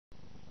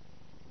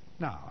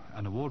Now,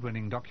 an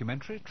award-winning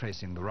documentary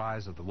tracing the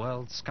rise of the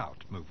World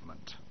Scout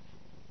movement.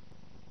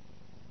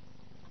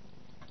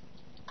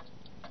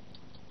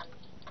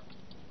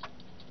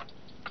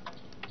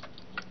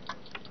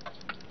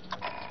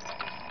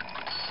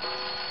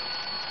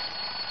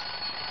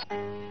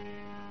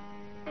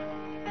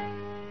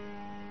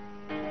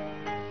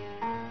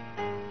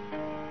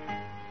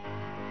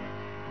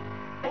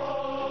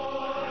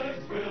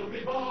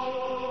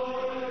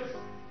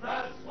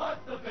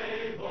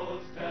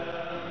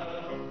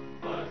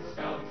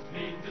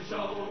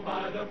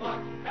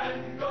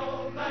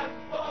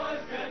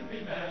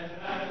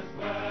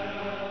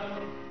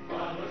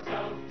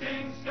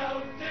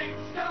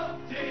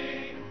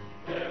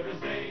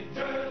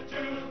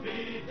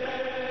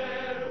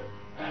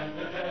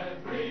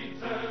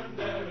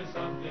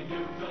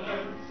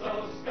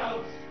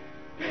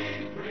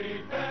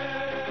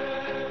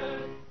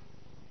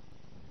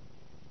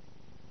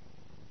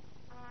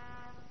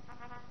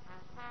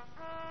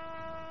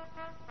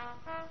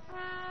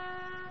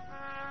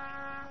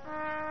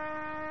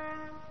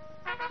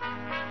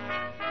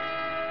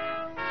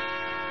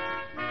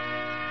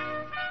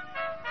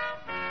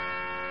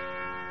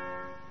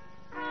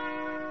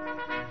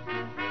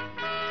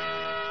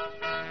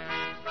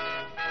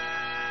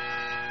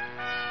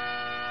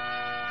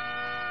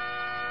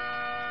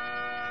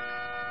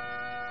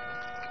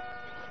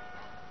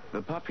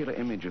 The popular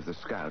image of the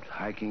scout,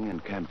 hiking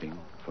and camping,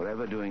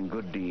 forever doing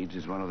good deeds,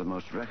 is one of the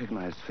most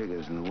recognized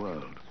figures in the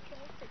world.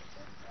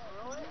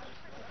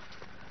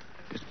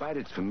 Despite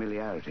its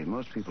familiarity,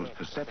 most people's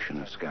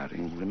perception of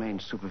scouting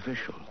remains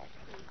superficial.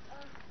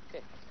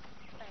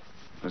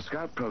 The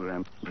Scout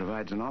program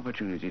provides an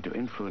opportunity to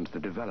influence the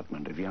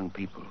development of young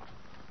people.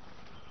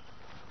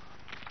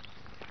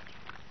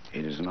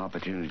 It is an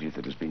opportunity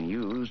that has been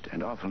used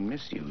and often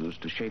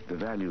misused to shape the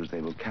values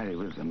they will carry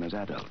with them as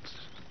adults.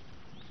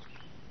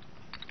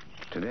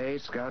 Today,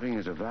 Scouting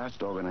is a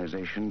vast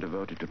organization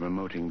devoted to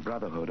promoting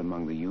brotherhood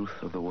among the youth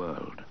of the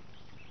world.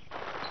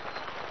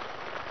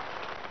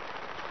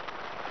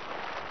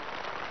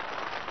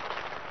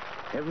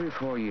 Every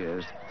 4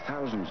 years,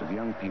 thousands of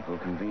young people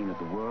convene at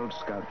the World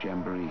Scout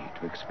Jamboree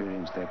to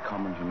experience their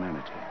common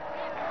humanity.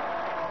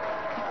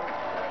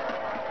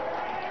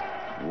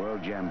 The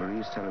World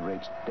Jamboree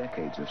celebrates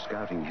decades of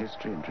Scouting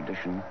history and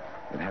tradition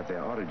that have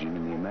their origin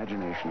in the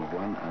imagination of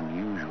one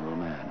unusual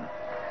man.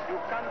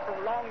 You've come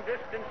from long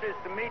distances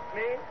to meet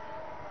me.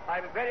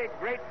 I'm very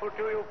grateful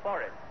to you for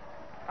it.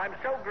 I'm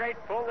so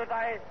grateful that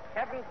I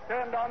haven't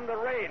turned on the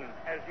rain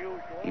as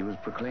usual. He was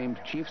proclaimed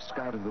Chief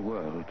Scout of the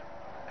world,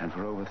 and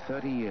for over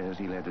 30 years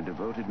he led a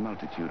devoted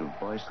multitude of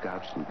Boy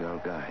Scouts and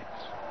Girl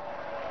Guides.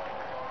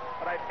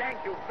 But I thank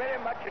you very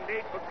much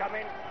indeed for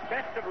coming.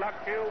 Best of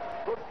luck to you.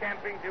 Good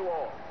camping to you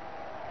all.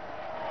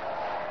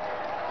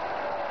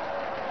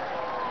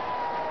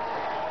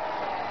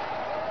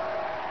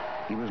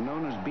 He was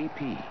known as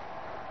BP.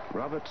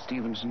 Robert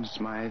Stevenson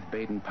Smythe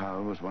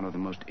Baden-Powell was one of the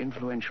most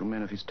influential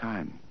men of his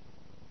time,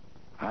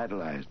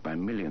 idolized by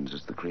millions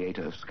as the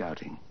creator of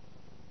Scouting.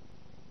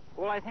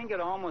 Well, I think it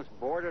almost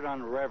bordered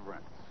on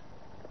reverence.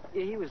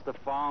 He was the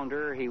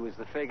founder, he was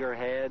the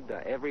figurehead,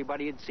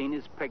 everybody had seen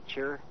his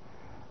picture,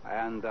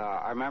 and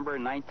I remember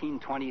in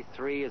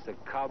 1923 as a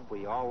cub,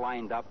 we all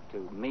lined up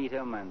to meet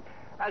him, and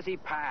as he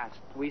passed,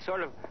 we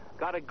sort of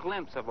got a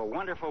glimpse of a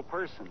wonderful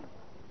person.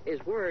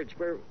 His words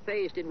were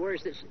phased in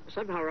words that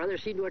somehow or other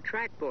seemed to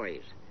attract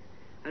boys.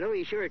 I know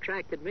he sure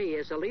attracted me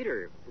as a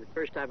leader the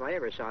first time I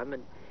ever saw him,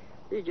 and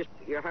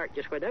your heart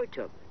just went out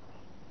to him.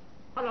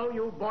 Hello,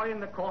 you boy in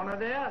the corner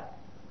there.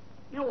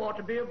 You ought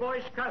to be a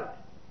Boy Scout.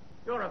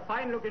 You're a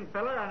fine-looking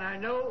fella, and I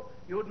know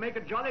you would make a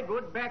jolly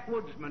good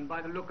backwoodsman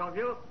by the look of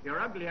you. You're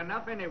ugly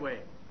enough anyway.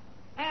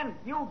 And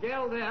you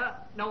gal there,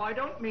 no, I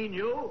don't mean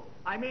you.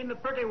 I mean the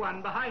pretty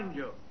one behind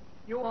you.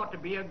 You ought to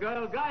be a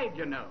Girl Guide,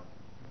 you know.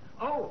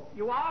 Oh,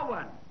 you are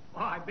one.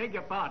 Oh, I beg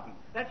your pardon.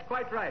 That's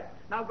quite right.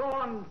 Now go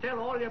on and tell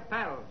all your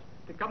pals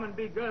to come and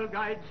be Girl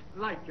Guides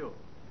like you.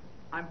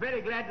 I'm very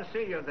glad to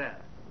see you there.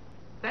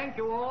 Thank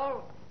you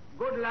all.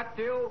 Good luck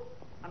to you,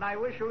 and I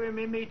wish we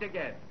may meet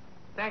again.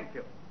 Thank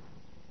you.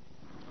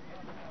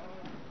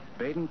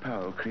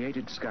 Baden-Powell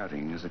created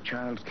Scouting as a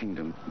child's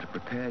kingdom to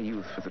prepare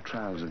youth for the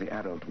trials of the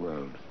adult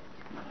world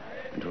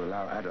and to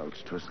allow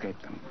adults to escape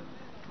them.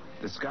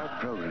 The Scout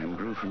program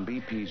grew from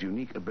BP's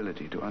unique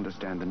ability to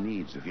understand the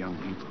needs of young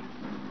people.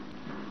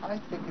 I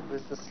think it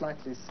was a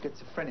slightly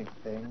schizophrenic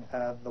thing,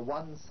 the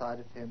one side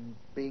of him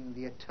being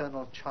the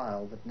eternal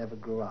child that never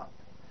grew up,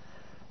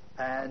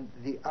 and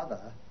the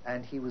other,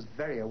 and he was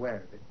very aware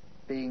of it,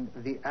 being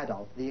the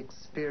adult, the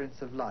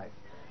experience of life.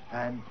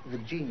 And the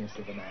genius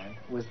of the man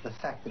was the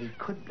fact that he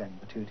could blend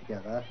the two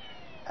together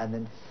and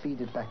then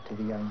feed it back to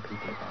the young people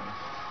again.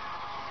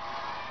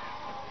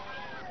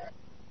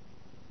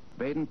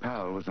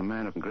 Baden-Powell was a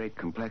man of great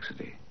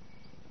complexity.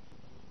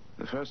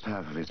 The first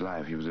half of his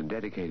life, he was a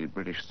dedicated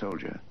British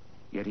soldier,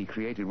 yet he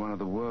created one of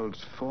the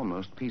world's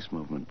foremost peace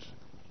movements.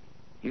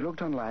 He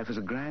looked on life as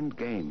a grand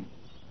game,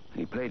 and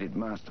he played it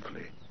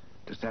masterfully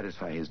to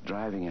satisfy his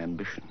driving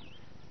ambition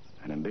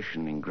an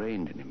ambition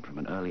ingrained in him from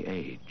an early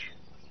age.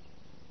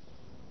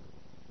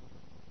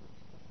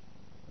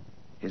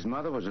 His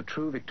mother was a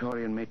true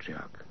Victorian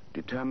matriarch,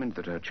 determined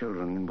that her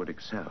children would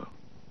excel.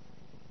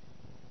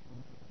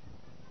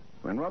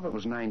 When Robert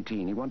was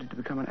 19, he wanted to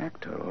become an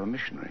actor or a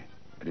missionary,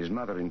 but his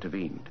mother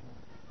intervened.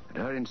 At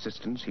her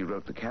insistence, he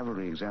wrote the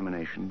cavalry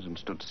examinations and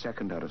stood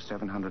second out of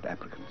 700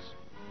 applicants.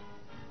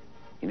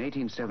 In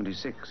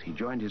 1876, he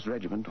joined his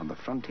regiment on the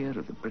frontier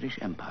of the British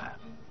Empire.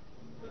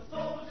 The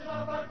soldiers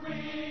of our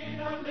Queen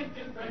are linked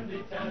in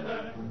friendly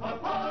tether.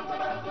 Upon the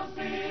battle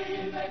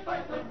scene, they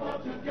fight the foe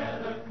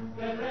together.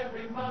 Their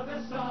every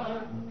mother's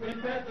son,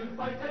 prepared to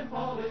fight and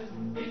fall is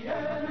the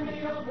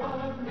enemy of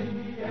one,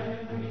 the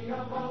enemy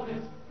of all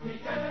is. The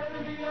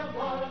enemy of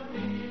one,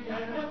 the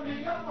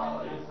enemy of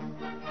all is.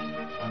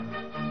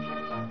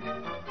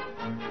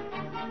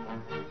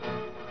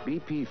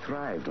 BP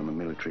thrived on the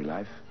military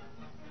life.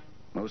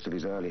 Most of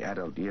his early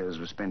adult years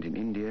were spent in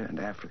India and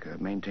Africa,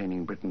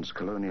 maintaining Britain's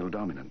colonial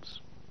dominance.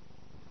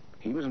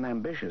 He was an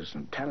ambitious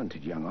and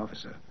talented young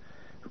officer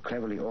who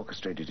cleverly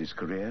orchestrated his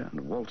career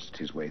and waltzed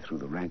his way through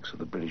the ranks of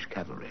the British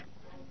cavalry.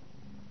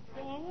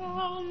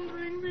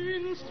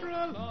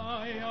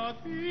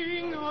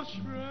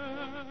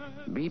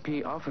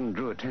 BP often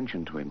drew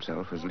attention to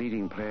himself as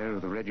leading player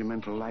of the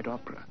regimental light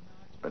opera,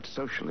 but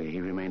socially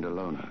he remained a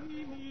loner.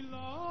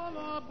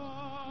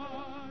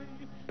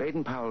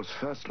 Baden-Powell's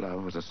first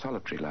love was a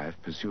solitary life,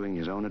 pursuing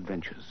his own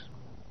adventures.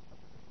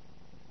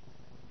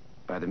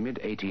 By the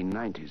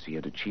mid-1890s, he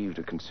had achieved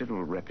a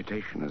considerable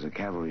reputation as a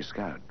cavalry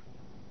scout.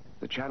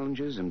 The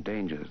challenges and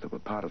dangers that were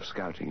part of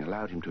scouting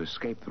allowed him to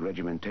escape the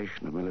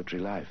regimentation of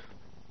military life.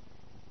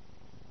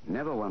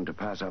 Never one to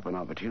pass up an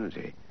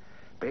opportunity,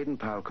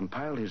 Baden-Powell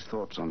compiled his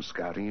thoughts on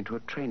scouting into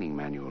a training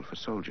manual for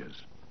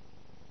soldiers.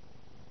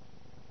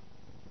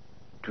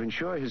 To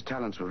ensure his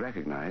talents were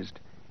recognized,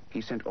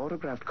 he sent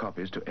autographed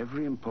copies to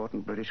every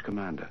important British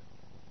commander.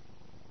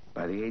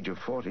 By the age of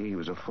 40, he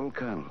was a full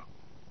colonel,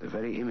 the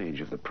very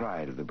image of the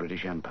pride of the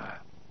British Empire.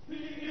 He's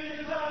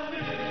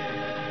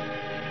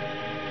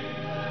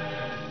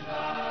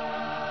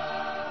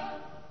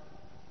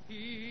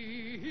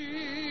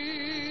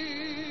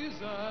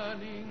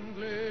an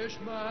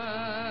Englishman.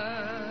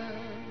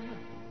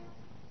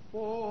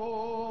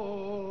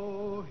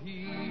 Oh,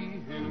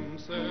 he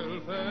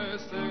himself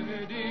has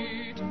said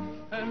it,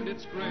 and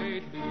it's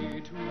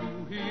greatly to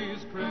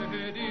his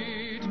credit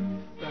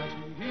that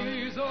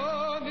he is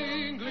an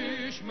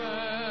Englishman.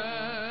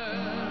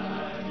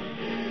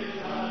 He is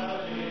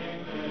an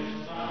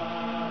Englishman.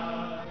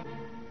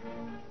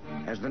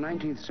 As the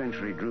 19th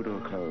century drew to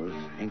a close,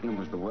 England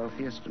was the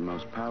wealthiest and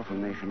most powerful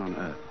nation on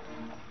earth.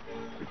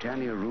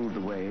 Britannia ruled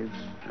the waves,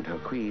 and her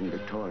queen,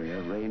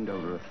 Victoria, reigned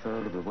over a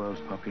third of the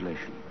world's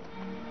population.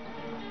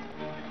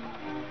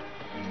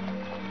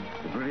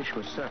 The British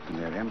were certain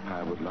their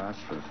empire would last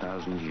for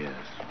 1,000 years.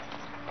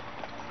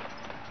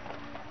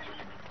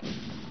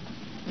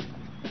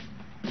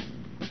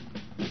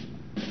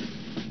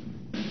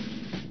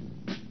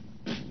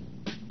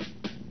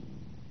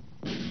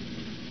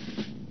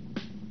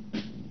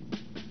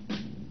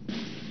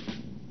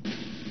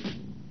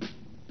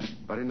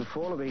 But in the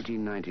fall of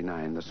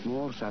 1899, the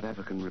small South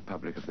African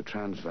Republic of the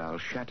Transvaal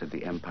shattered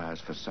the empire's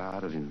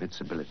facade of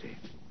invincibility.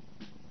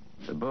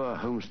 The Boer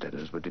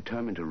homesteaders were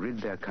determined to rid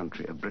their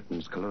country of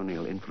Britain's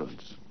colonial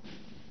influence.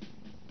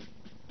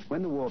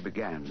 When the war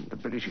began, the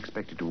British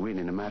expected to win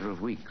in a matter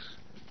of weeks,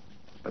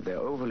 but their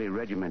overly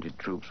regimented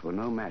troops were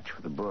no match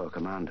for the Boer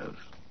commandos.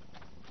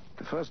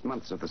 The first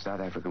months of the South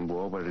African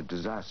War were a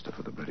disaster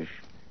for the British,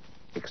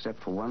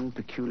 except for one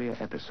peculiar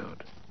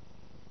episode,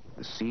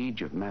 the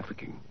Siege of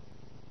Mafeking.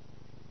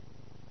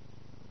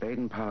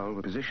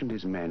 Baden-Powell positioned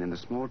his men in the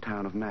small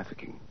town of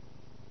Mafeking.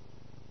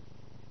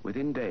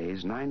 Within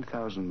days,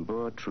 9,000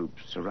 Boer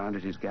troops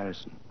surrounded his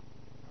garrison,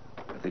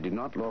 but they did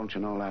not launch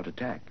an all-out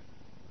attack.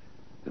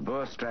 The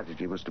Boer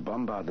strategy was to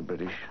bombard the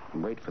British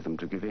and wait for them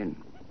to give in.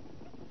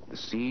 The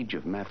Siege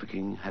of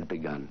Mafeking had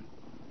begun.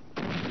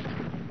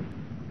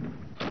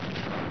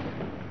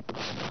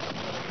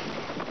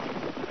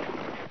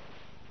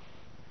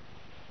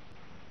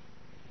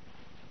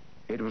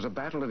 It was a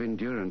battle of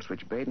endurance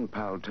which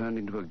Baden-Powell turned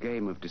into a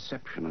game of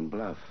deception and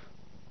bluff.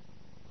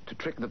 To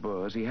trick the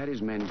Boers, he had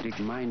his men dig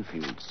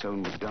minefields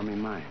sown with dummy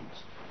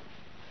mines.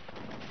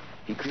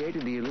 He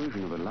created the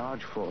illusion of a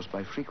large force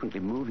by frequently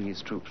moving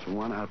his troops from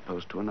one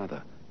outpost to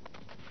another.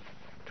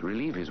 To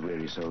relieve his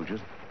weary soldiers,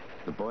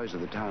 the boys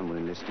of the town were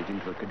enlisted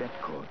into a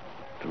cadet corps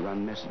to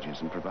run messages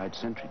and provide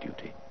sentry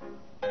duty.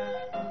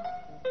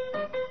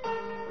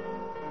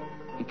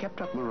 He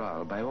kept up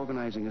morale by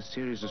organizing a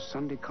series of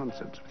Sunday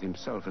concerts with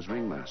himself as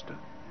ringmaster.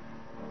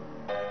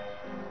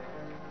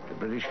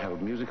 The British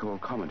held music hall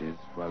comedies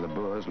while the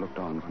Boers looked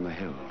on from the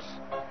hills.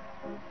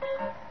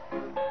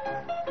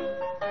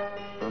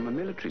 From a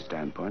military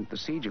standpoint, the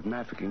Siege of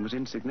Mafeking was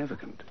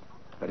insignificant,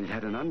 but it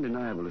had an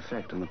undeniable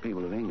effect on the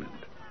people of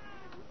England.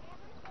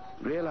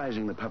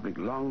 Realizing the public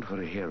longed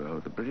for a hero,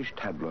 the British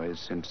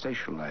tabloids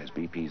sensationalized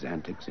BP's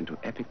antics into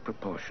epic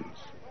proportions.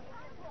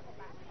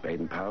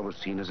 Baden-Powell was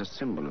seen as a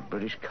symbol of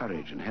British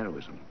courage and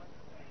heroism.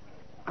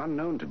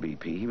 Unknown to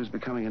BP, he was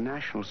becoming a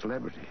national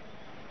celebrity,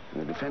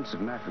 and the defense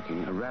of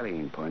Mafeking a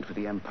rallying point for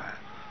the Empire.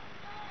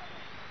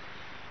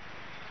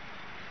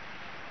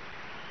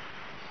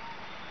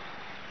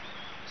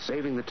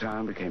 Saving the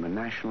town became a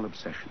national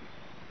obsession.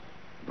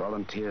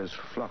 Volunteers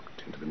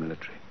flocked into the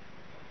military.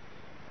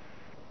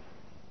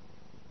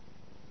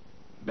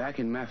 Back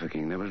in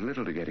Mafeking, there was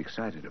little to get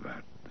excited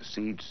about. The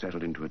siege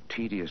settled into a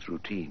tedious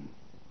routine.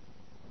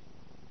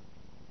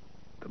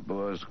 The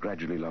Boers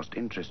gradually lost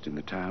interest in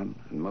the town,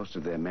 and most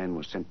of their men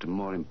were sent to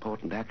more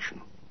important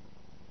action.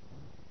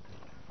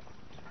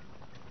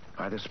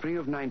 By the spring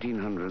of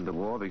 1900, the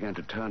war began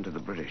to turn to the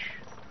British.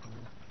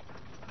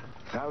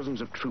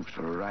 Thousands of troops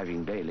were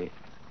arriving daily,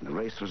 and the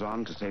race was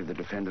on to save the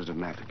defenders of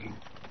Mafeking.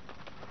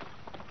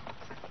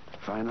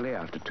 Finally,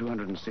 after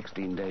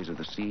 216 days of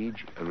the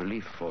siege, a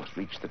relief force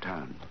reached the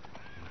town.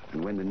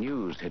 And when the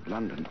news hit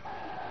London,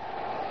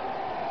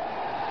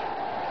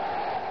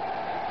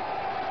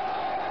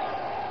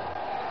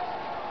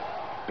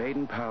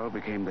 Baden-Powell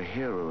became the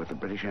hero of the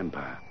British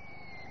Empire.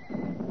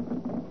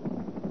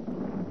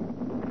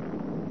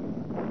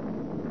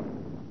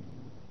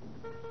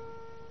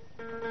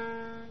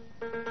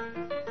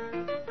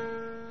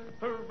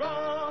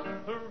 Hurrah,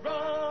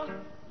 hurrah,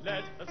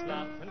 let us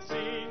laugh and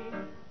sing.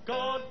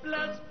 God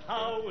bless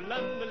Powell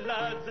and the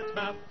lads at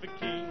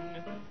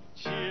Mafeking.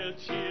 Cheer,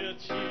 cheer,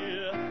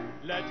 cheer,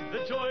 let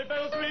the joy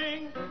bells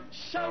ring.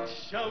 Shout,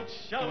 shout,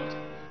 shout,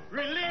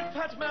 relief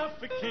at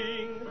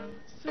Mafeking.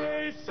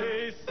 Say,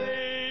 say,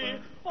 say,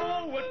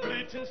 oh, what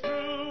Britons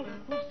do,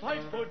 who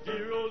fight for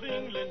dear old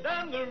England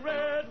and the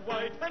red,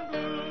 white, and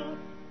blue.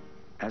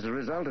 As a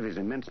result of his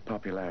immense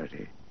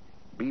popularity,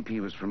 BP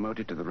was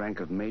promoted to the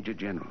rank of Major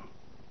General.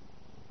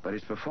 But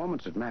his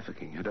performance at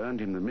Mafeking had earned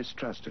him the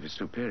mistrust of his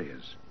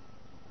superiors.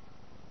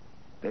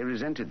 They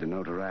resented the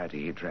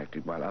notoriety he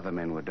attracted while other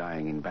men were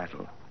dying in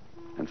battle,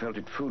 and felt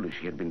it foolish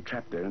he had been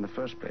trapped there in the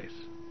first place.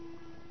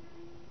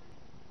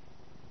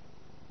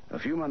 A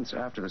few months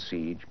after the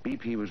siege,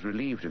 BP was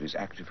relieved of his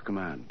active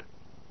command.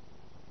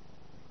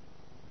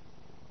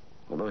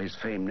 Although his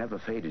fame never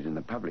faded in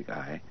the public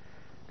eye,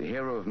 the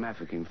hero of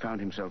Mafeking found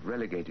himself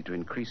relegated to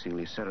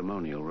increasingly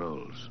ceremonial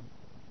roles.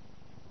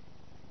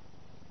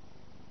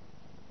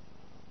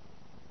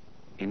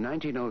 In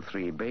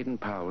 1903,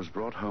 Baden-Powell was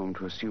brought home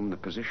to assume the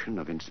position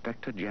of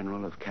Inspector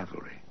General of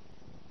Cavalry.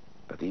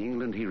 But the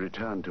England he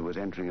returned to was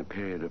entering a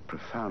period of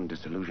profound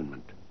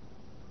disillusionment.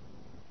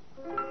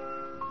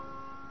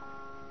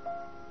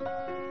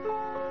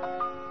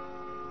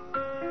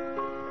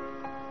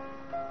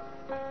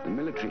 The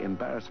military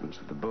embarrassments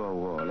of the Boer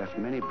War left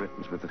many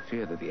Britons with the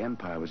fear that the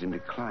empire was in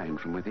decline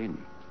from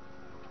within.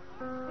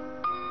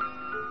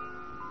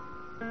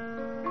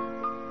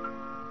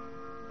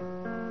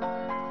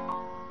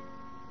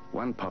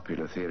 One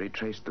popular theory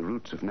traced the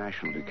roots of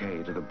national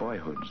decay to the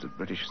boyhoods of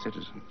British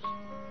citizens.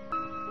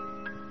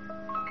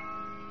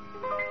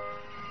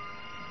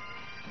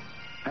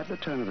 At the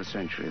turn of the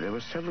century, there were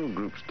several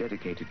groups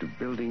dedicated to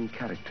building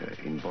character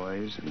in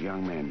boys and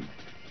young men,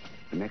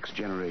 the next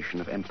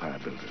generation of empire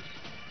builders.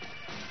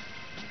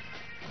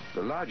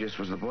 The largest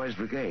was the Boys'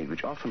 Brigade,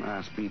 which often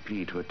asked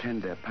BP to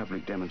attend their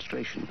public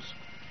demonstrations.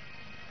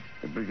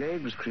 The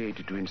brigade was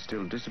created to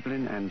instill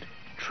discipline and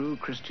true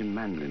Christian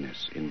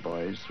manliness in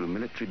boys through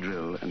military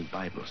drill and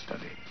Bible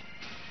study.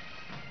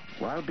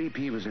 While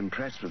BP was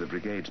impressed with the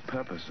brigade's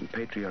purpose and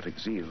patriotic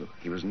zeal,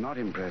 he was not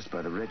impressed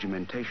by the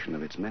regimentation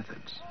of its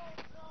methods.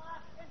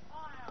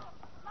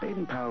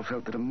 Baden-Powell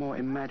felt that a more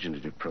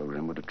imaginative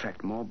program would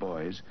attract more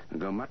boys and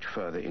go much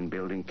further in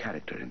building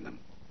character in them.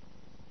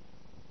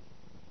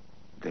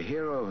 The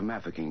hero of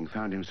Mafeking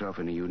found himself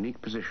in a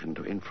unique position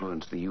to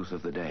influence the youth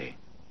of the day.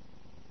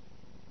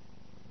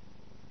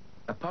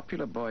 A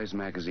popular boys'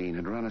 magazine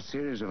had run a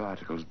series of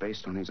articles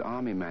based on his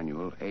army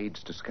manual,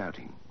 Aids to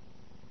Scouting.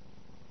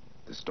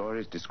 The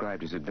stories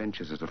described his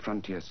adventures as a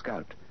frontier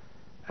scout,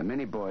 and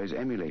many boys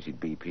emulated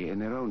BP in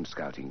their own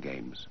scouting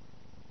games.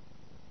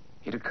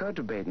 It occurred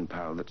to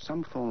Baden-Powell that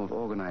some form of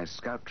organized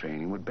scout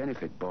training would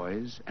benefit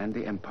boys and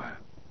the empire.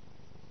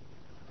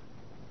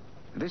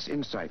 This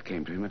insight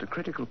came to him at a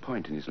critical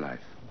point in his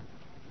life.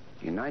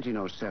 In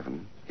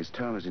 1907, his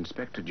term as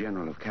Inspector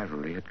General of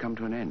Cavalry had come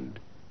to an end.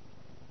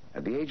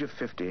 At the age of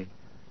 50,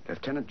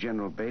 Lieutenant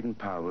General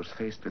Baden-Powell was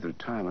faced with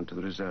retirement to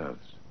the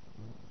reserves.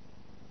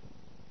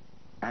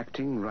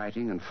 Acting,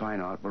 writing, and fine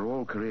art were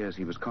all careers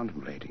he was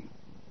contemplating.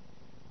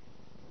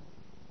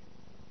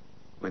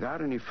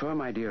 Without any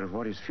firm idea of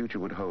what his future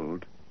would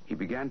hold, he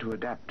began to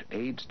adapt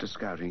Aids to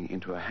Scouting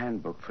into a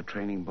handbook for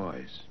training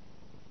boys.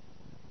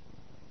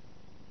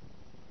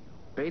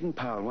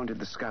 Baden-Powell wanted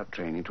the scout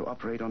training to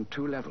operate on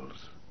two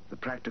levels, the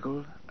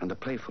practical and the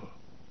playful.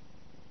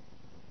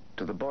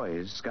 To the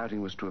boys,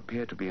 scouting was to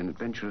appear to be an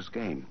adventurous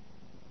game,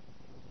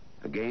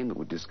 a game that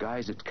would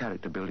disguise its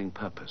character-building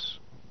purpose.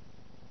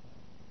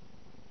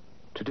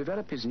 To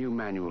develop his new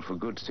manual for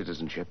good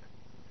citizenship,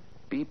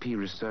 BP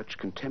researched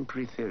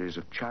contemporary theories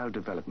of child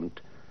development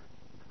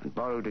and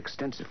borrowed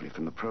extensively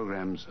from the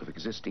programs of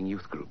existing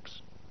youth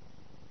groups.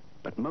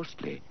 But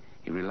mostly,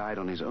 he relied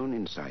on his own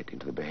insight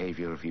into the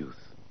behavior of youth.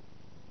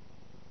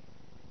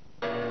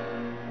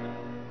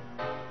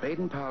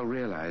 Baden-Powell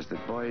realized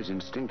that boys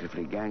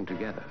instinctively gang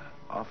together,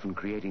 often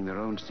creating their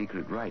own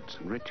secret rites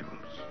and rituals.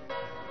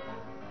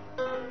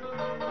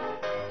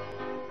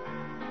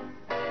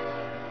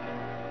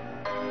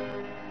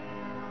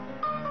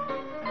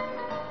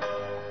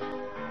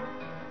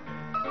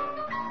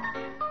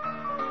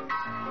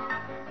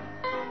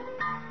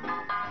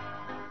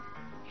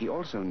 He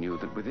also knew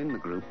that within the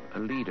group, a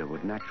leader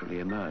would naturally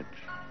emerge.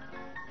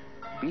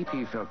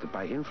 BP felt that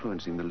by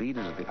influencing the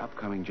leaders of the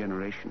upcoming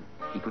generation,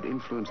 he could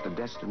influence the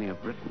destiny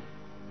of Britain.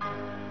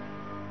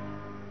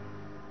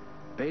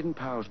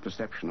 Baden-Powell's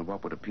perception of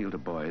what would appeal to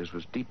boys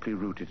was deeply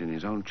rooted in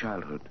his own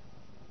childhood.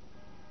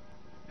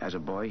 As a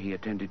boy, he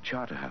attended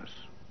Charterhouse,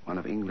 one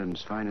of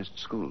England's finest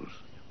schools.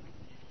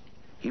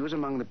 He was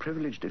among the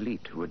privileged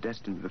elite who were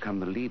destined to become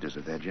the leaders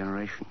of their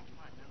generation.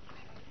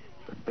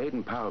 But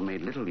Baden-Powell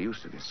made little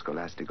use of his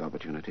scholastic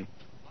opportunity.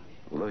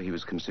 Although he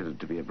was considered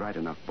to be a bright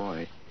enough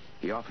boy,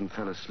 he often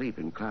fell asleep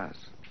in class.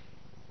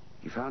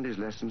 He found his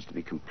lessons to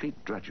be complete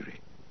drudgery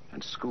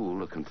and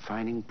school a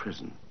confining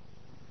prison.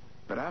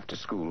 But after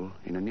school,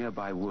 in a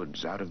nearby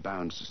woods out of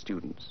bounds to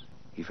students,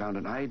 he found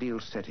an ideal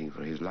setting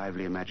for his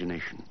lively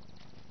imagination.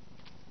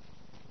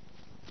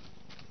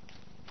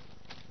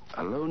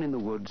 Alone in the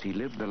woods, he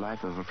lived the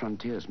life of a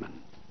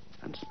frontiersman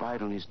and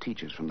spied on his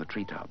teachers from the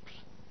treetops.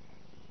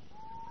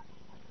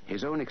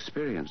 His own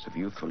experience of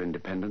youthful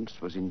independence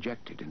was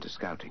injected into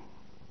scouting.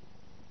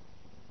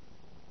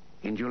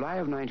 In July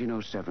of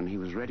 1907, he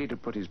was ready to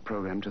put his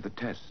program to the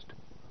test.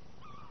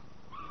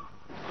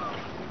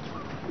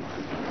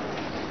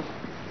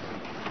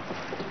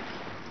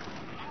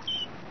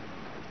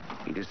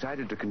 He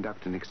decided to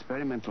conduct an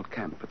experimental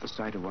camp at the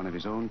site of one of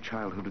his own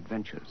childhood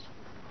adventures.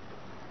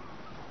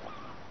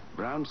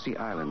 Brownsea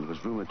Island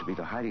was rumored to be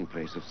the hiding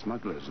place of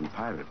smugglers and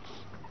pirates.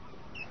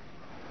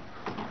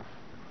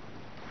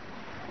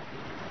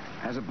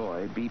 As a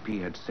boy,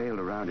 BP had sailed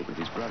around it with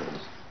his brothers,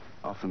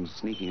 often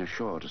sneaking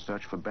ashore to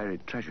search for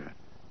buried treasure.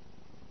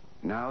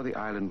 Now the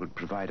island would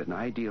provide an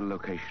ideal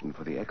location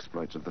for the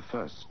exploits of the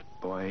first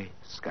Boy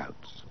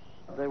Scouts.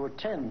 There were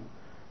 10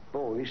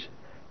 boys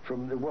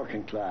from the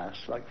working class,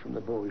 like from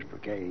the Boys'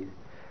 Brigade,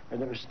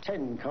 and there was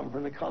 10 come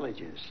from the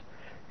colleges.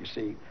 You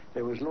see,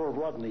 there was Lord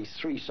Rodney's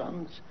 3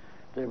 sons,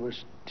 there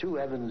was 2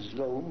 Evans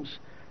Loams,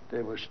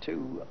 there was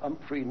 2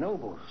 Humphrey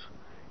Nobles.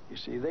 You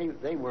see,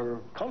 they were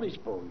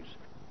college boys.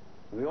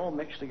 We all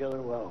mixed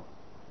together well.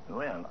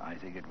 Well, I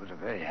think it was a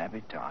very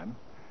happy time.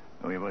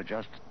 We were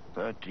just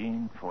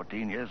 13,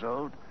 14 years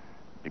old.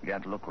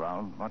 Began to look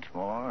around much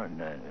more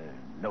and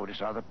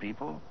notice other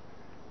people,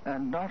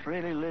 and not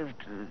really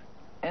lived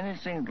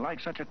anything like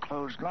such a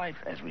closed life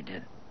as we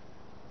did.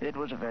 It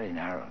was a very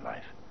narrow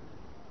life.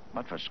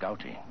 But for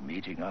scouting,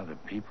 meeting other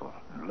people,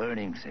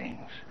 learning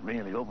things,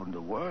 really opened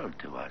the world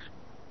to us.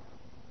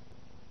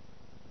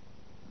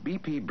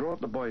 BP brought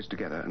the boys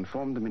together and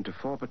formed them into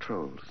 4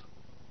 patrols.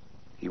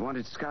 He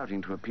wanted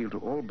scouting to appeal to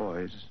all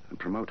boys and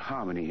promote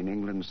harmony in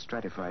England's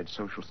stratified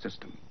social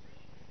system.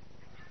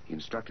 He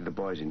instructed the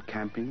boys in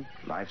camping,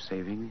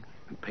 life-saving,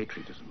 and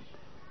patriotism,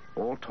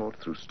 all taught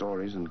through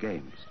stories and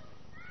games.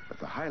 But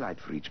the highlight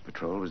for each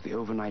patrol was the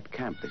overnight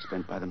camp they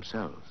spent by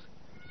themselves.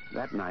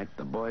 That night,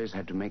 the boys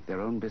had to make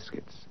their own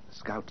biscuits,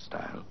 scout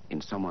style,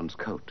 in someone's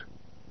coat.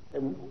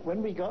 And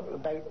when we got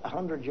about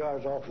 100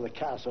 yards off of the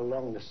castle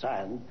along the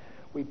sand,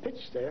 we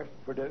pitched there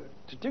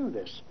to do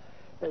this.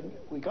 And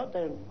I got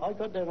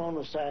down on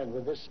the sand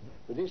with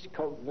this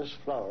coat and this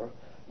flour,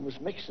 and was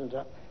mixing it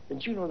up.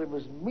 And you know, there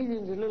was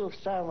millions of little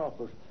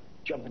sandhoppers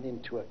jumping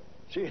into it.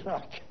 So you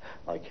know,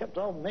 I kept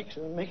on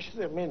mixing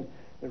them in,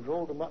 and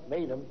rolled them up,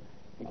 made them,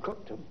 and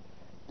cooked them.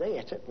 They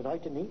ate it, but I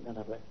didn't eat none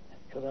of it,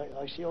 because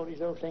I see all these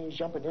little things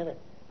jumping in it.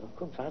 I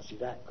couldn't fancy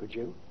that, could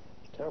you?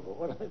 It's terrible,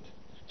 wasn't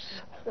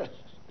it?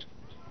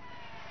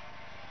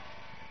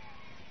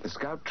 The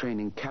scout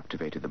training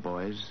captivated the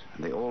boys,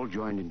 and they all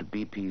joined into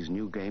BP's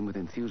new game with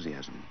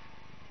enthusiasm.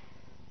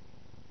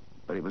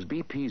 But it was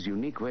BP's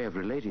unique way of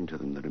relating to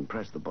them that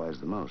impressed the boys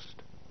the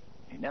most.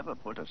 He never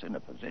put us in a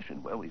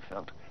position where we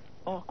felt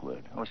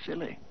awkward or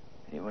silly.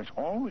 He was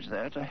always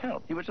there to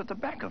help. He was at the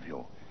back of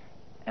you.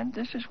 And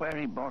this is where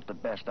he brought the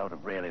best out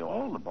of really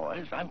all the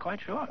boys, I'm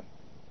quite sure.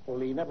 Well,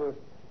 he never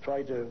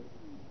tried to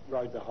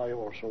ride the high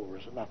horse over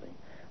us or nothing.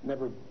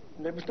 Never,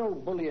 there was no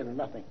bullying or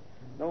nothing.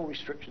 No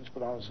restrictions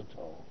put on us at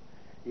all.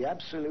 He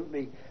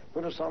absolutely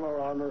put us on our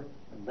honor,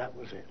 and that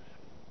was it.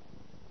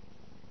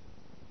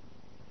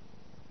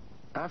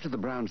 After the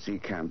Brownsea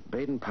camp,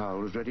 Baden-Powell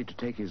was ready to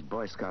take his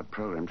Boy Scout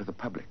program to the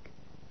public.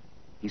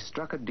 He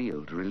struck a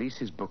deal to release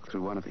his book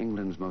through one of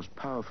England's most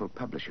powerful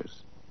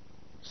publishers,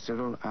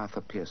 Cyril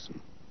Arthur Pearson.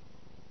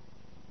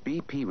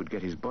 BP would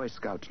get his Boy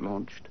Scouts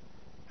launched,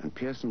 and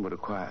Pearson would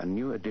acquire a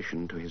new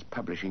addition to his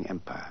publishing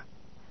empire.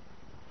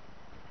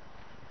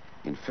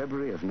 In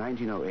February of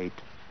 1908,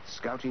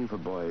 Scouting for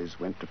Boys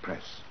went to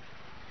press.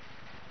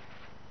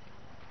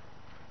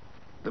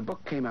 The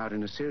book came out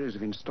in a series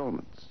of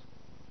installments,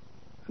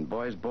 and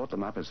boys bought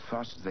them up as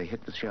fast as they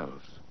hit the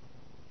shelves.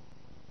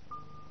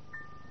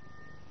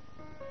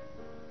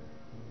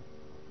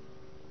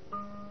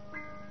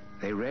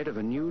 They read of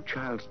a new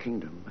child's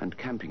kingdom and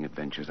camping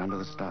adventures under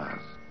the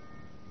stars.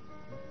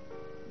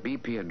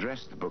 BP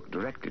addressed the book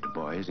directly to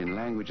boys in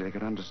language they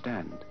could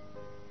understand.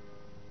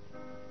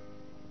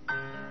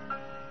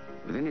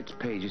 Within its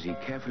pages, he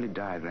carefully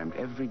diagrammed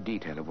every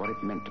detail of what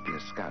it meant to be a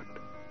scout.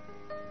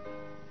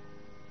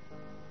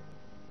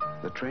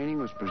 The training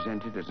was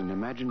presented as an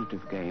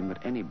imaginative game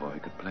that any boy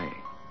could play.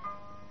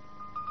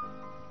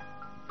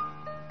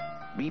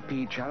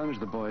 BP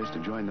challenged the boys to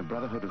join the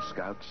Brotherhood of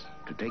Scouts,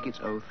 to take its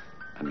oath,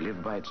 and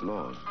live by its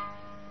laws.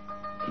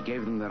 He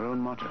gave them their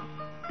own motto,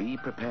 be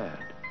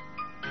prepared.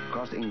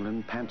 Across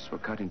England, pants were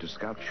cut into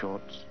scout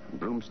shorts, and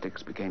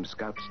broomsticks became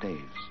scout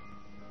staves.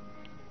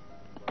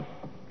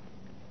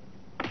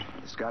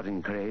 The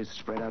scouting craze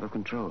spread out of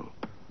control.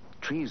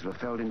 Trees were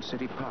felled in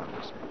city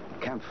parks.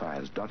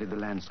 Campfires dotted the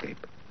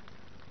landscape.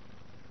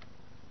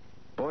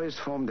 Boys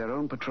formed their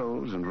own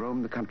patrols and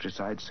roamed the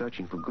countryside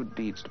searching for good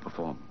deeds to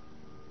perform.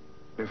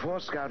 Before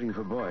scouting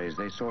for boys,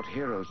 they sought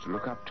heroes to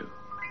look up to.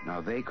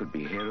 Now they could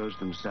be heroes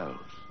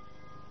themselves.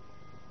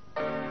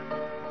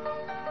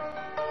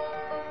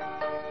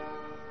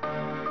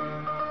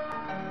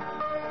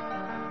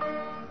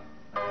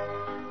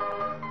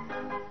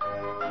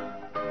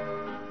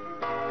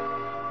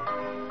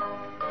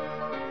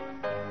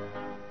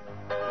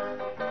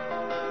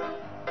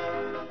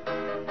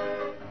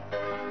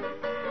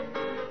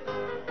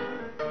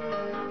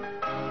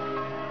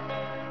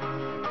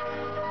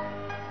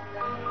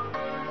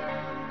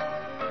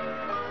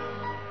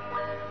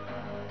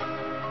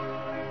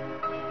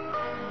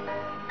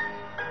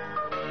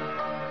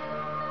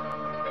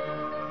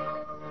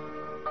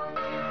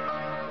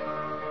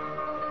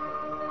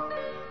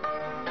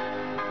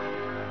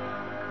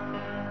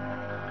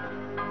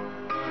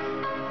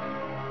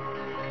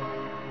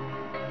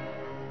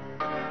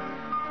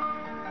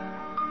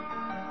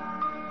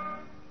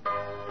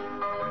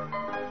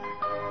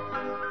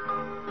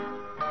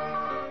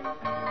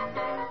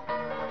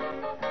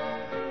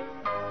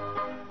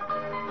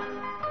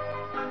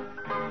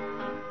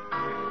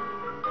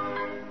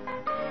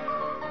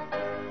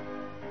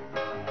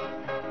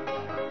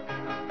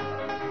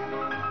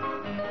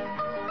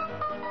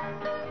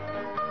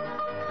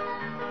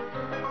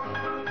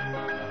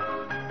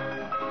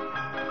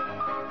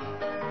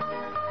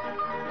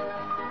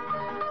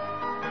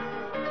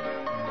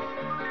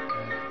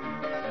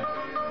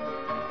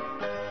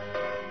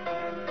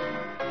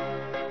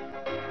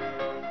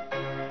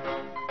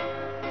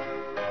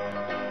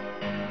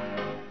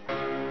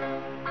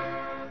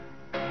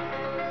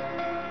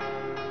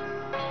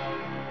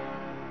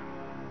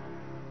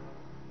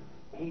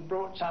 He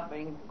brought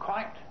something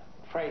quite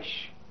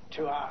fresh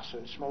to us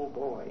as small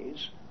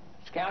boys.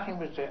 Scouting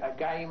was a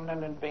game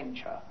and an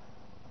adventure,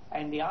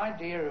 and the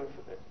idea of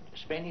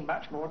spending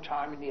much more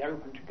time in the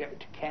open to get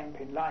to camp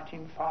in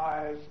lighting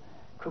fires,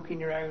 cooking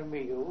your own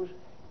meals,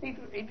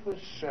 it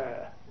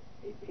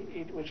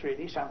was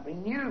really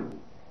something new.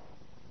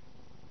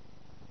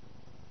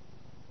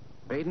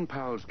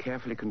 Baden-Powell's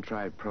carefully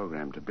contrived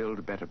program to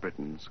build better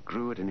Britons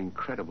grew at an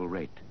incredible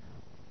rate.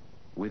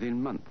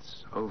 Within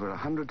months, over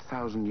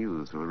 100,000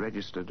 youths were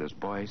registered as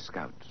Boy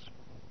Scouts.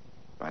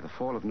 By the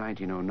fall of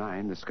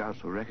 1909, the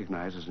Scouts were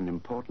recognized as an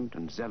important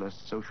and zealous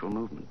social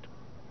movement.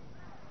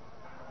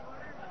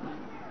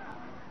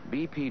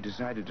 BP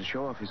decided to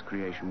show off his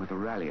creation with a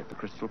rally at the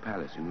Crystal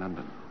Palace in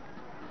London.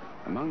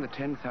 Among the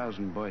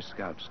 10,000 Boy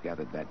Scouts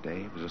gathered that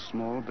day was a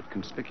small but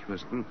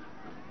conspicuous group.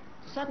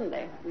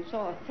 Suddenly, we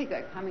saw a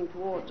figure coming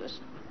towards us,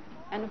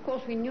 and of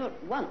course we knew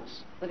at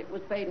once that it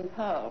was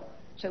Baden-Powell.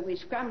 So we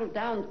scrambled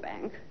down the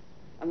bank,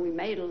 and we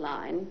made a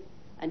line,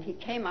 and he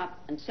came up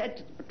and said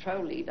to the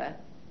patrol leader,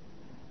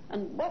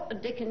 "And what the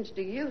dickens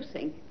do you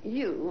think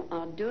you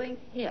are doing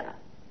here?"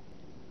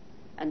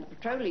 And the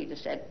patrol leader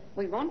said,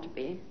 "We want to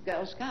be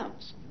Girl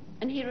Scouts."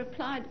 And he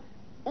replied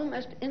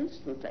almost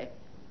instantly,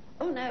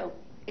 "Oh no,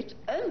 it's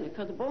only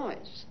for the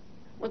boys."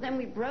 Well, then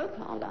we broke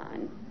our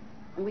line,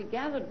 and we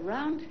gathered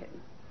round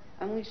him,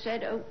 and we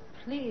said, "Oh,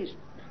 please,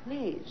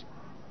 please,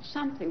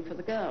 something for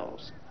the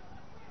girls."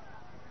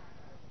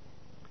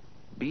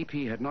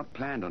 BP had not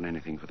planned on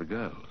anything for the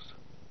girls.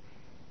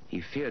 He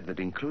feared that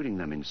including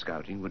them in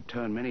scouting would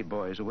turn many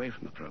boys away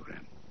from the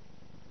program.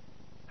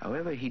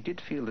 However, he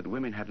did feel that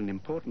women had an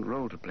important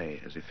role to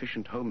play as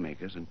efficient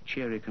homemakers and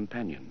cheery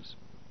companions.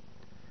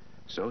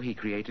 So he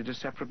created a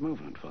separate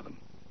movement for them.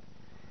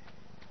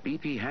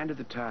 BP handed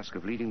the task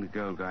of leading the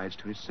Girl Guides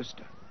to his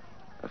sister,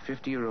 a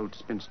 50-year-old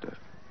spinster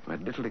who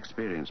had little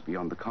experience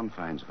beyond the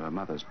confines of her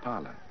mother's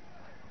parlor.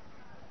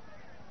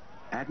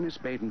 Agnes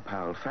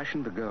Baden-Powell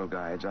fashioned the Girl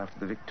Guides after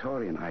the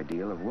Victorian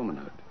ideal of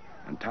womanhood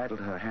and titled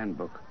her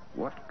handbook,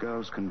 "What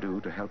Girls Can Do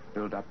to Help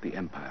Build Up the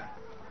Empire."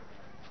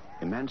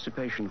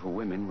 Emancipation for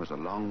women was a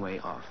long way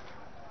off.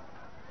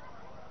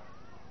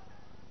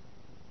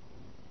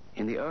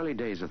 In the early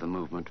days of the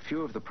movement,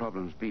 few of the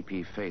problems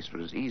BP faced were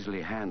as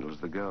easily handled as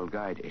the Girl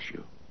Guide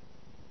issue.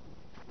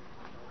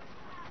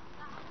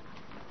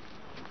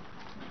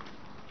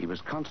 He was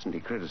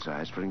constantly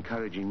criticized for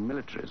encouraging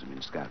militarism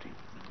in scouting.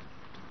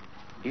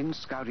 In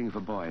Scouting for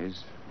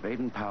Boys,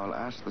 Baden Powell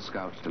asked the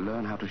scouts to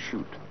learn how to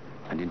shoot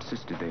and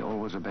insisted they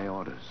always obey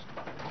orders.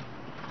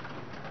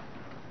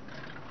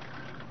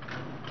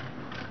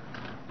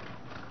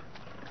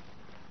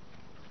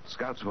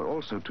 Scouts were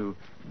also to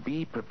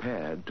be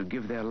prepared to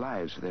give their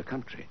lives for their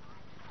country.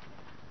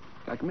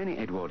 Like many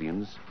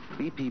Edwardians,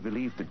 BP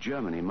believed that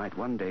Germany might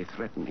one day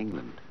threaten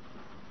England.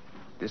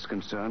 This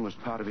concern was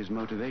part of his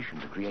motivation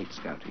to create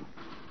Scouting.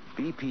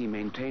 BP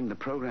maintained the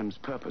program's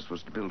purpose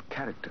was to build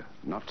character,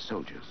 not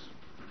soldiers.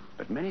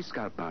 But many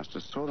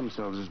scoutmasters saw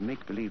themselves as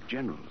make-believe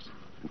generals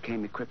and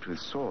came equipped with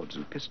swords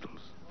and pistols.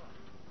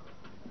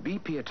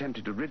 BP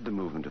attempted to rid the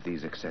movement of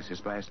these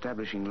excesses by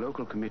establishing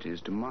local committees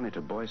to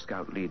monitor Boy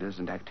Scout leaders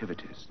and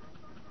activities.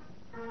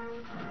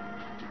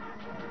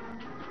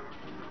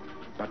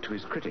 But to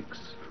his critics,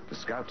 the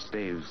Scout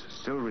staves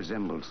still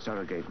resembled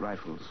surrogate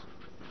rifles,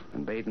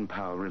 and Baden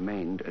Powell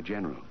remained a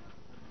general.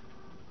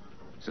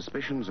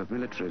 Suspicions of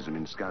militarism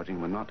in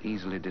Scouting were not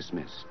easily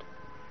dismissed.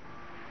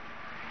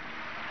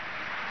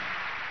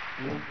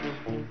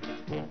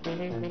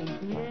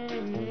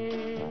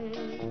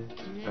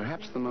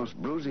 Perhaps the most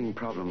bruising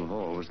problem of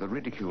all was the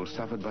ridicule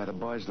suffered by the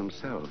boys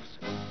themselves.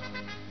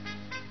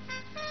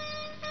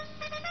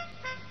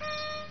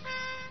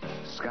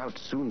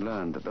 Scouts soon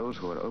learned that those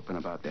who are open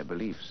about their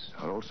beliefs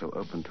are also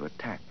open to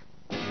attack.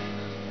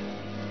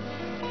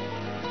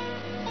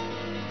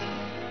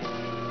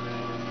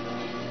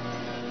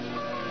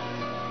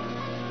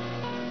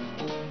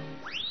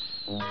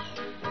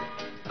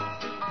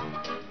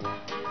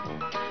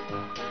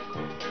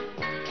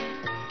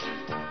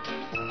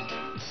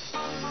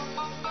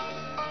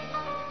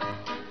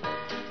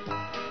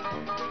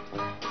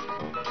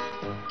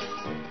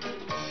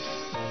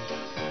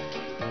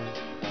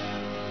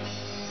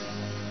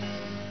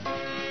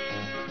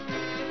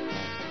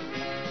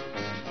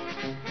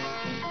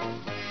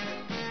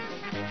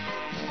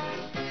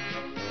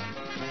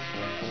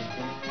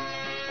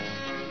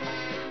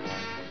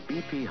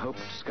 BP hoped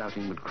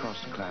Scouting would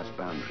cross class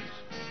boundaries.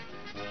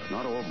 But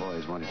not all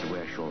boys wanted to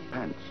wear short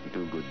pants and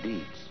do good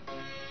deeds.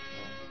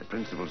 The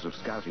principles of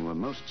Scouting were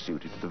most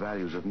suited to the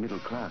values of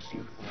middle-class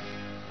youth.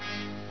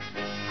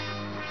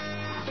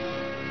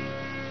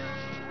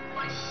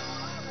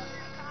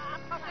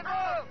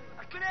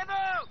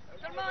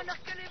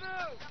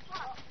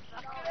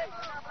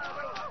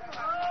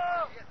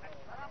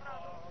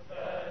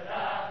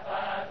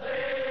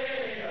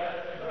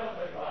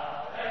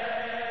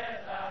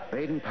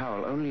 Baden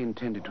Powell only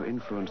intended to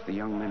influence the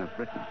young men of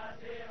Britain.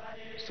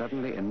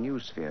 Suddenly, a new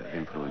sphere of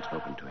influence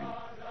opened to him.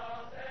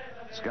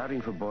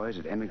 Scouting for Boys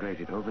had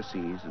emigrated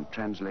overseas, and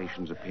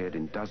translations appeared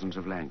in dozens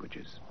of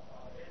languages.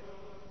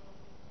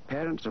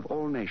 Parents of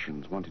all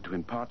nations wanted to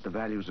impart the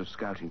values of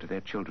Scouting to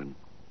their children.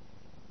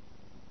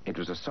 It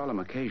was a solemn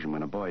occasion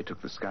when a boy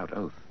took the Scout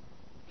oath.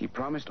 He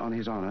promised on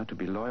his honor to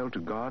be loyal to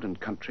God and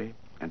country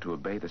and to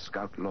obey the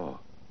Scout law.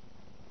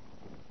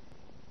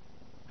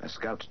 A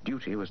Scout's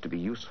duty was to be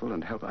useful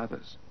and help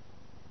others.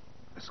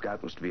 A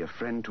Scout was to be a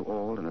friend to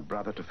all and a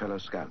brother to fellow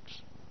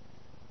Scouts.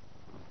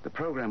 The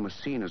program was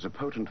seen as a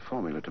potent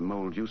formula to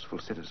mold useful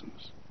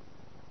citizens.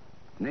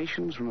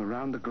 Nations from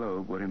around the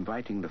globe were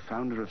inviting the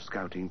founder of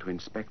Scouting to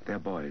inspect their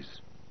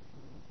boys.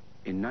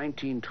 In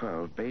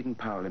 1912, Baden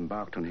Powell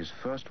embarked on his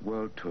first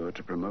world tour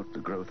to promote the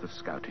growth of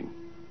Scouting.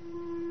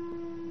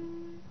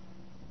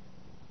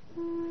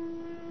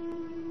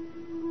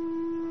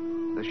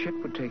 The ship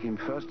would take him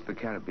first to the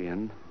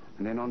Caribbean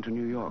and then on to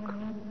New York.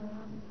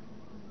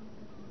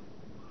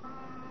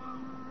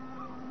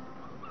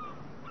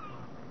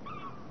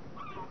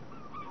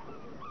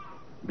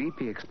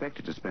 BP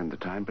expected to spend the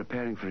time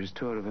preparing for his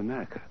tour of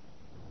America.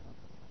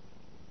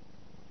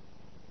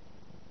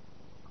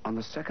 On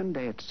the second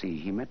day at sea,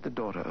 he met the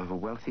daughter of a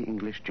wealthy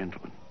English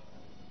gentleman.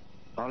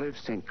 Olive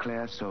St.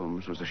 Clair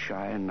Soames was a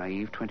shy and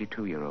naive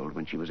 22-year-old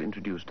when she was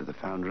introduced to the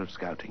founder of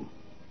Scouting.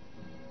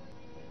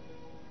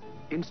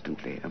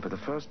 Instantly, and for the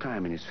first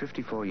time in his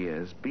 54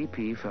 years,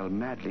 BP fell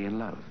madly in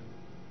love.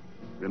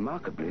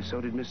 Remarkably,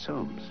 so did Miss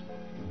Soames.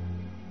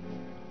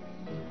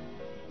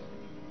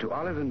 To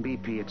Olive and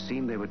BP, it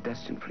seemed they were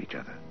destined for each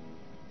other.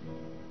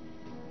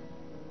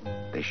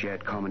 They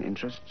shared common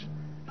interests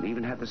and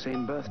even had the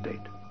same birth date,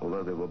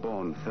 although they were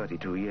born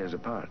 32 years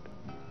apart.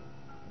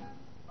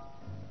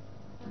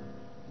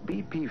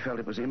 BP felt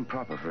it was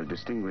improper for a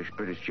distinguished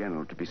British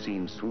general to be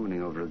seen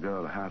swooning over a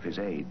girl half his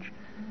age,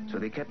 so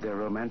they kept their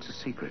romance a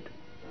secret.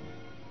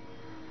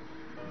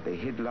 They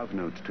hid love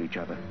notes to each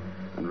other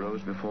and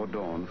rose before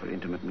dawn for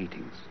intimate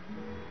meetings.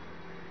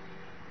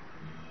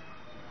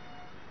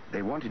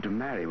 They wanted to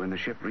marry when the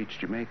ship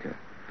reached Jamaica,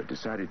 but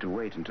decided to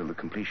wait until the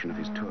completion of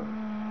his tour.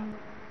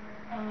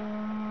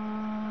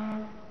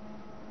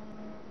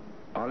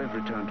 Olive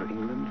returned to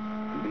England,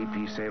 and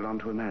BP sailed on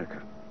to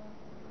America.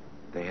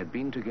 They had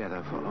been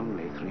together for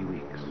only 3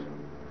 weeks.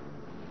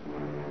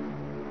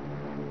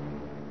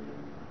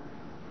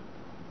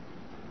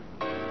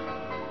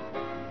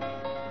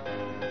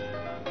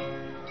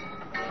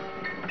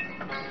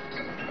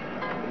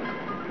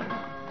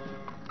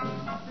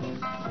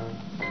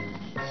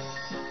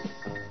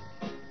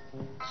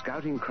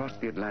 Scouting crossed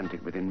the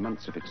Atlantic within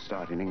months of its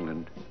start in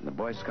England, and the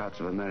Boy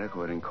Scouts of America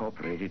were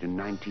incorporated in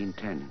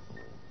 1910.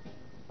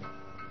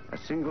 A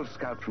single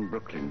scout from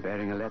Brooklyn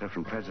bearing a letter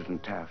from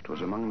President Taft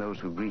was among those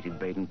who greeted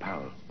Baden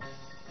Powell.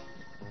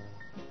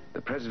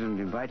 The president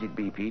invited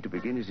BP to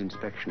begin his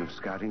inspection of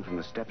scouting from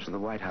the steps of the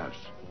White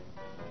House.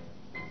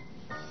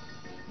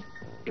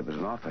 It was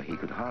an offer he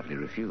could hardly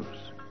refuse.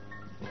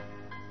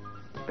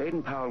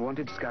 Baden Powell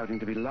wanted scouting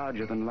to be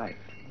larger than life,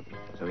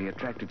 so he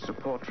attracted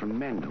support from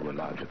men who were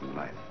larger than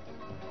life.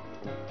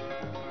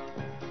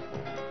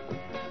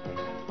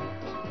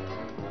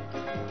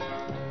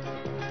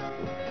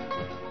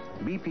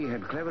 BP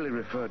had cleverly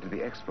referred to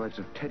the exploits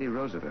of Teddy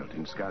Roosevelt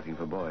in scouting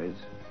for boys,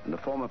 and the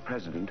former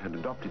president had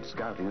adopted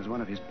scouting as one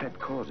of his pet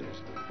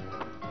causes.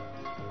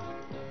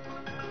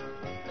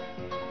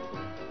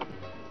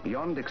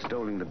 Beyond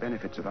extolling the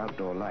benefits of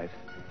outdoor life,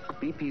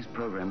 BP's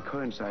program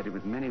coincided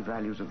with many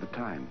values of the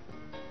time.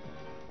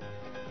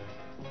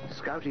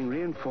 Scouting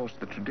reinforced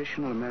the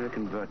traditional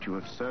American virtue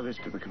of service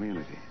to the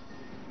community.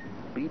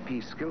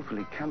 BP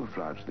skillfully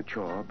camouflaged the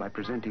chore by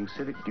presenting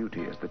civic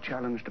duty as the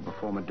challenge to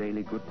perform a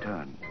daily good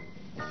turn.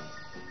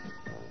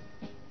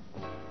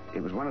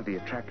 It was one of the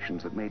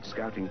attractions that made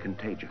scouting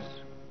contagious.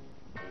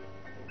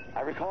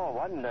 I recall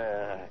one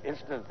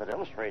incident that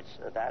illustrates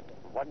that.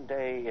 One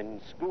day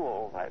in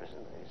school, I was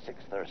in the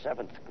 6th or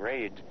 7th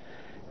grade,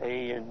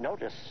 a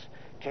notice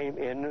came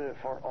in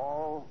for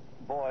all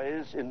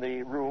boys in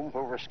the room who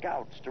were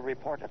scouts to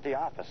report at the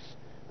office.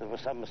 There was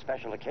some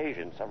special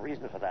occasion, some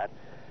reason for that.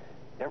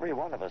 Every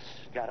one of us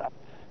got up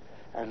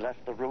and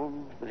left the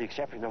room with the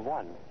exception of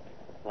one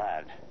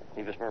lad.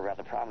 He was from a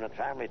rather prominent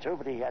family, too,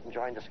 but he hadn't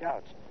joined the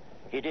Scouts.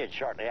 He did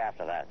shortly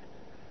after that.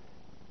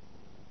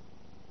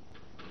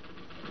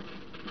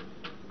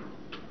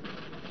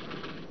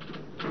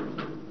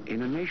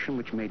 In a nation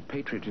which made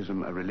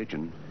patriotism a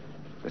religion,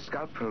 the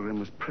Scout program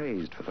was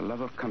praised for the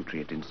love of country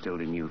it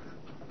instilled in youth.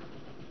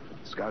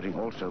 Scouting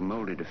also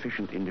molded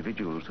efficient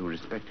individuals who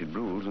respected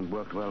rules and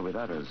worked well with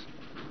others,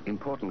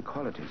 important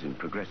qualities in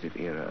progressive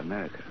era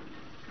America.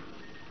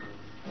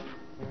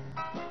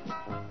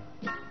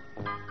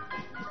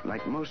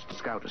 Like most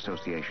Scout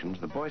associations,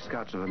 the Boy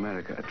Scouts of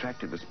America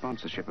attracted the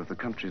sponsorship of the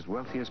country's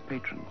wealthiest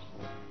patrons.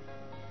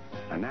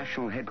 A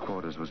national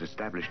headquarters was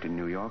established in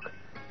New York,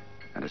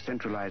 and a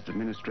centralized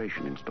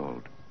administration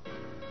installed.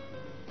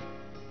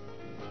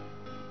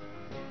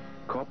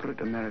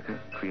 Corporate America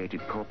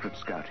created corporate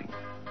scouting.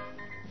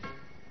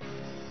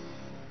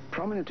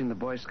 Prominent in the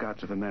Boy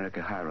Scouts of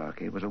America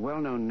hierarchy was a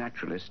well-known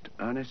naturalist,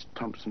 Ernest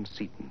Thompson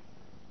Seton.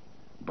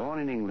 Born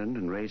in England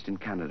and raised in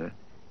Canada,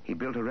 he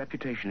built a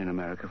reputation in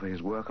America for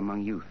his work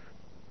among youth.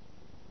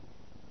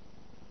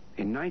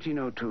 In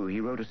 1902, he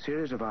wrote a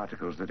series of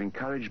articles that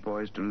encouraged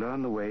boys to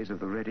learn the ways of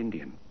the Red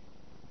Indian.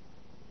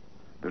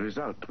 The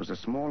result was a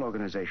small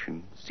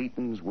organization,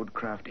 Seton's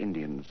Woodcraft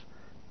Indians.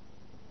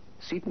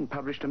 Seton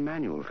published a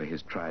manual for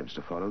his tribes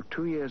to follow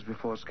 2 years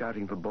before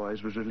Scouting for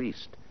Boys was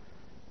released,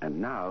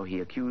 and now he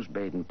accused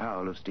Baden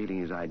Powell of stealing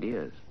his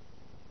ideas.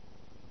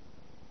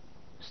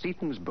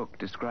 Seton's book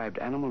described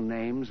animal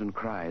names and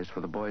cries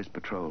for the boys'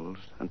 patrols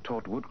and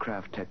taught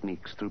woodcraft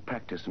techniques through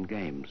practice and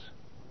games.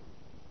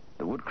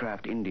 The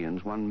Woodcraft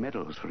Indians won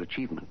medals for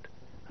achievement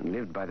and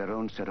lived by their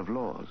own set of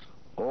laws,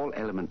 all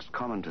elements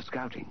common to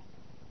scouting.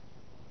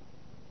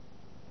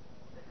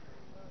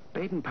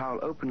 Baden Powell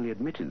openly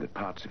admitted that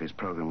parts of his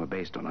program were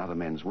based on other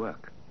men's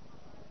work.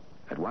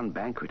 At one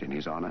banquet in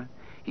his honor,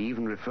 he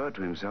even referred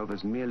to himself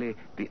as merely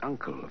the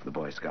uncle of the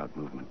Boy Scout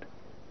movement.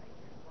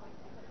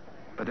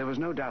 But there was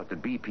no doubt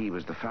that BP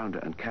was the founder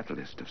and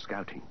catalyst of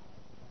scouting.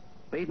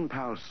 Baden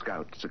Powell's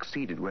scouts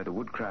succeeded where the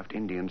Woodcraft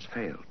Indians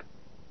failed.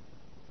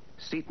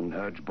 Seton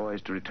urged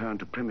boys to return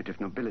to primitive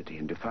nobility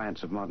in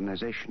defiance of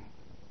modernization.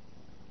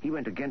 He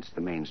went against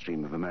the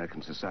mainstream of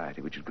American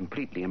society, which had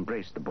completely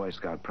embraced the Boy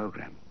Scout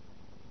program.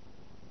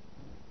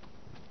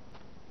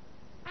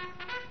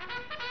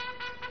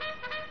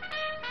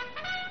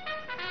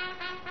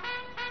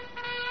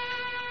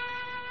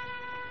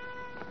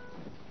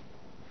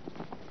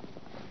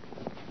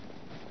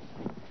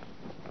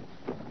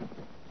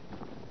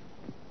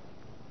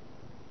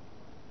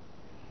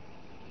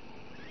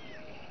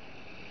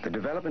 The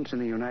developments in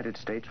the United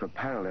States were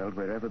paralleled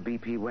wherever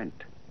BP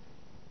went.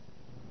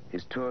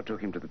 His tour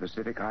took him to the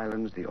Pacific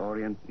Islands, the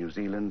Orient, New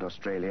Zealand,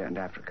 Australia, and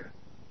Africa.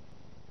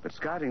 But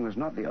scouting was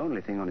not the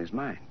only thing on his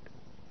mind.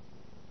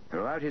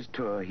 Throughout his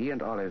tour, he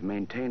and Olive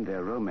maintained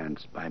their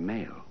romance by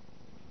mail.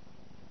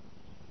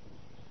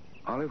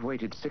 Olive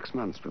waited 6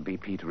 months for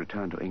BP to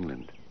return to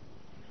England.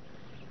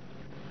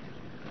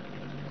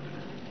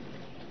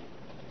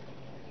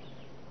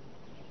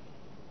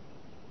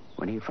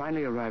 When he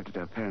finally arrived at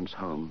her parents'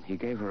 home, he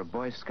gave her a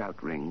Boy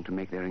Scout ring to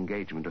make their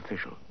engagement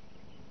official.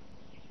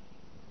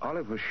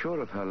 Olive was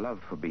sure of her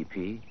love for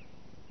BP,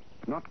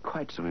 but not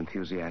quite so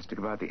enthusiastic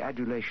about the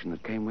adulation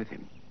that came with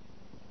him.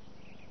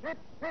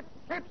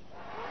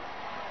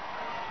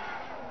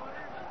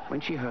 When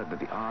she heard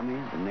that the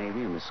Army, the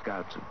Navy, and the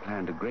Scouts had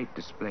planned a great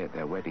display at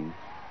their wedding,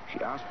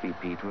 she asked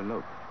BP to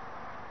elope.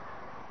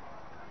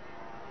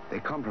 They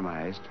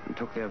compromised and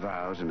took their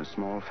vows in a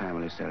small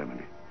family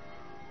ceremony.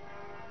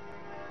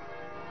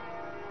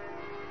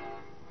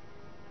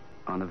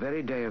 On the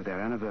very day of their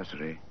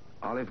anniversary,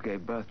 Olive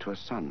gave birth to a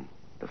son,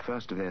 the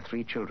first of their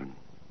 3 children.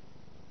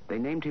 They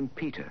named him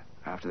Peter,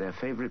 after their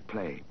favorite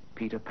play,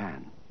 Peter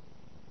Pan.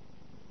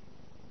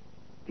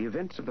 The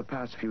events of the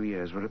past few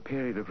years were a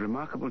period of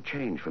remarkable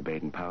change for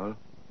Baden-Powell.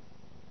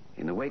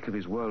 In the wake of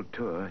his world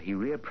tour, he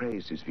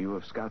reappraised his view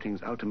of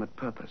Scouting's ultimate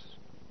purpose.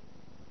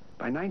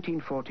 By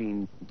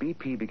 1914,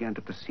 BP began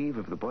to perceive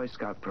of the Boy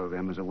Scout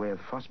program as a way of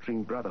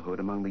fostering brotherhood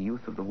among the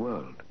youth of the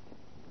world.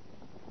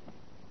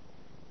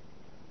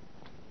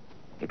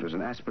 It was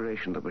an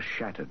aspiration that was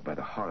shattered by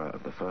the horror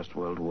of the First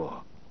World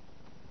War.